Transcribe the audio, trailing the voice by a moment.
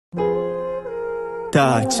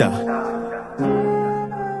Tarch.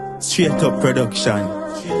 Straight up production.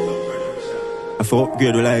 I for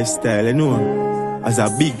upgrade the lifestyle, you know. As a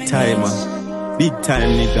big timer, big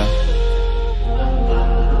time nigga.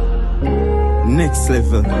 Next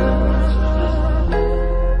level.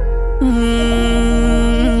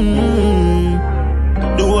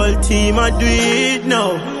 The whole team I do it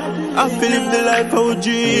now. I feel live the life I would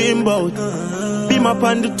dream about. Beam up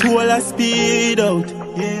on the tool I speed out.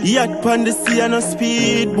 Yacht pon the sea and a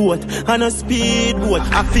speedboat, and a speedboat.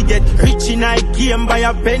 I forget rich in I game by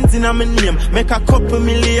a Benz in a my name. Make a couple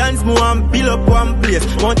millions more and build up one place.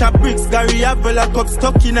 Mount of bricks, Gary Apple a cup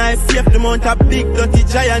stuck in a safe. The mount of big dirty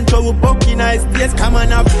giant throw buck in a space. Come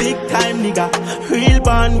on a big time nigga, real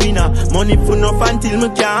born winner. Money for enough until me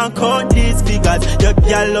can't count these figures. Your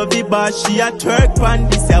girl love it but she a twerk pan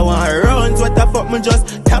this. I want runs, what the fuck me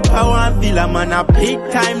just tap her one villa. Man a big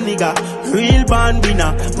time nigga, real born winner.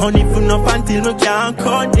 Money for enough until me can't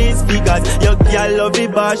count these figures. Your girl love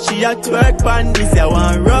it but she a twerk pan this. I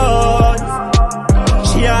want run.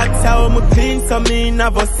 She asks how me clean, so me in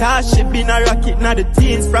a Versace. She been a rocket now the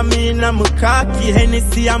teens from me in a khaki.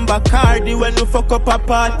 Hennessy and Bacardi when we fuck up a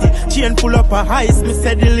party. Chain full up a heist, me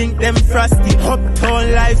said the link them frosty.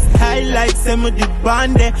 Uptown lifestyle like say me the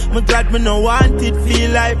bandit. Me glad me no want it,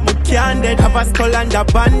 feel like me can't dead. Have a skull and a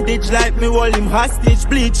bandage like me hold him hostage.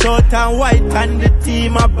 Bleach out and white and the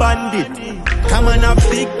team a bandit. Come on a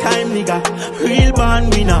big time nigga, real born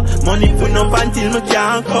winner. Money for enough until me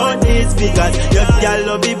can't count these figures. Your girl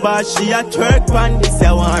love it but she a twerk pan this.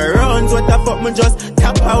 I want runs, what the fuck me just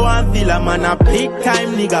tap her one villa. Man a big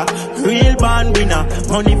time nigga, real born winner.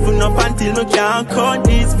 Money for enough until me can't count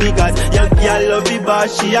these figures. Your girl love it but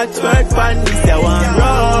she a twerk pan this. I want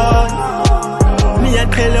runs. Me a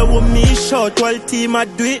tell her what me short, while team I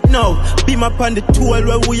do it now. Beam up on the tool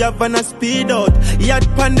where we have on a speed out. Yacht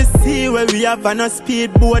on the sea where we have on a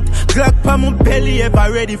speedboat. Glock pa my belly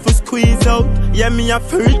ever ready for squeeze out. Yeah, me a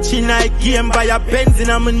for rich in I game by a Benz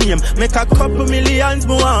in a my name. Make a couple millions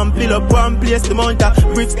more and build up one place. The mount of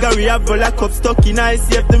bricks Gary have a lock up stuck in I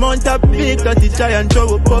safe. The mount of big dirty giant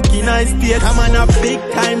throw a buck in I state. I'm on a big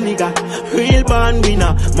time nigga, real born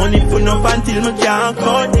winner. Money for enough until me can't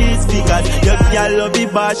count these figures. Your girl love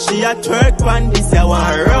it but she a twerk pan this. I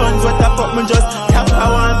want runs, what the fuck me just tap I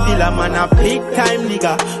want villa. Man a big time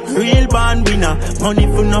nigga, real born winner. Money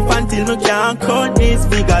for enough until me can't count these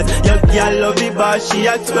figures. Your girl love it but she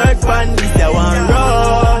a twerk pan this. I want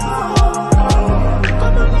runs.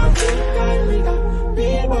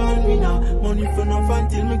 Real born winner. Money for enough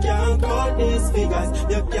until me can't count these figures.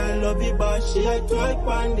 Your girl love it but she a twerk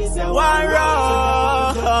pan this. I want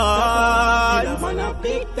runs. Man a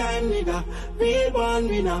big time nigga, real born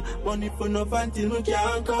winner. Money for enough until me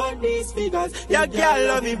can't count these figures. Your girl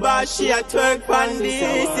love it but she a twerk pan this.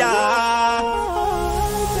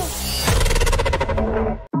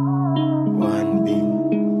 One beam.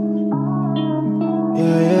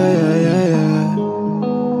 Yeah.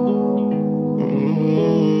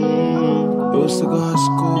 Used to go to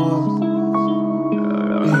school.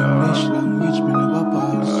 English language me never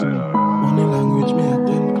pass. Money language me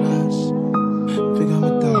attend class. Figure me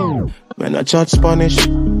down. When I chat Spanish,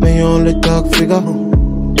 me only talk figure.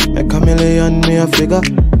 Make a million me a figure.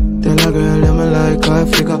 Tell a girl that me like her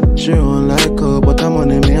figure. She don't like her, but I'm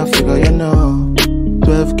money me a figure, you know.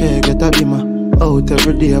 12K get a beamer. Out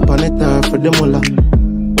every day upon it time for the mullah.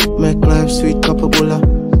 Make life sweet cup of bulla.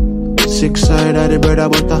 6 side of the bread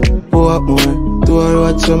and butter. Pour up more, 2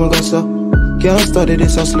 hours so me go so. Can't study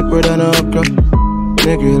this a slipper than a okra.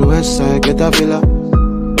 Me grill west side get a villa.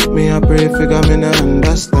 Me a pray figure me no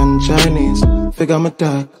understand Chinese. Figure me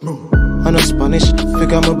talk, and a Spanish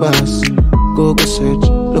figure me boss. Google search,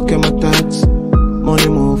 look at my tags. Money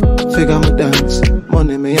move, figure me dance.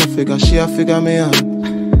 Money me a figure, she a figure me out.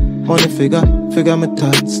 Money figure me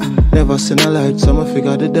tats. Never seen a light, so me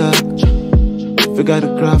figure the dark. Figure the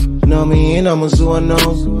craft, now me in I'm a zone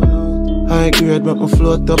now. High grade make me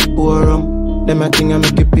float up, pour rum. Them a thing I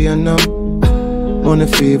make it pay now. Money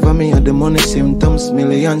fever, me and the money symptoms.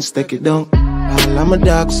 Millions take it down. All of my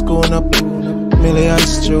dogs going up.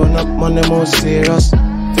 Millions thrown up, money more serious.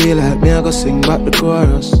 Feel like me I go sing back the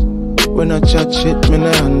chorus. When I chat shit, me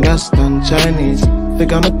no understand Chinese.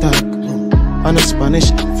 Figure me talk, and a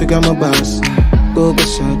Spanish, figure my boss. Google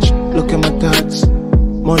search, look at my tags.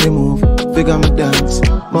 Money move, figure me dance.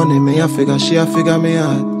 Money me a figure, she a figure me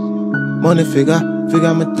out. Money figure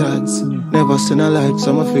me tags. Never seen a light,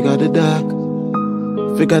 so me figure the dark.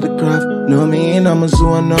 Figure the craft, know me in I'm a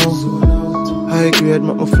zone now. High grade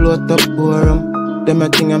make me float up, pour rum. Them a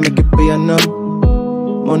thing I make it pay enough.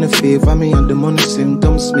 Money favor me and the money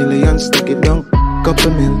symptoms. Millions take it down.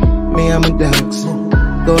 Couple mil, Me and my dogs.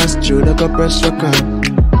 Go ask Jude, I go press record.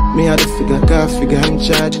 Me had the figure, car figure in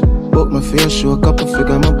charge. Book my fair show, couple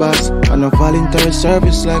figure my boss. On a voluntary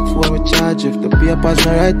service like for me charge. If the papers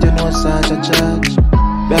not right, you know such a charge.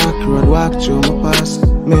 Back road, walk through my past.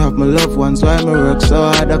 Me have my loved ones, why me work so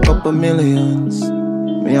hard, a couple millions.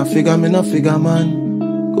 Me a figure, me no figure man.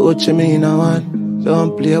 Coach me in a one.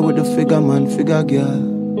 Don't play with the figure man, figure girl.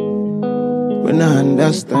 When I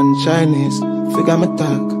understand Chinese, figure me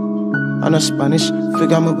talk. On a Spanish,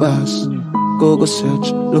 figure my boss. Go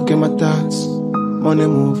search, look at my thoughts. Money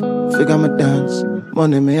move, figure my dance.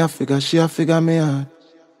 Money me a figure, she a figure me out.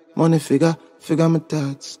 Money figure my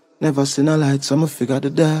thoughts. Never seen a light, so I'ma figure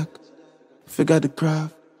the dark. Figure the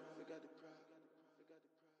craft.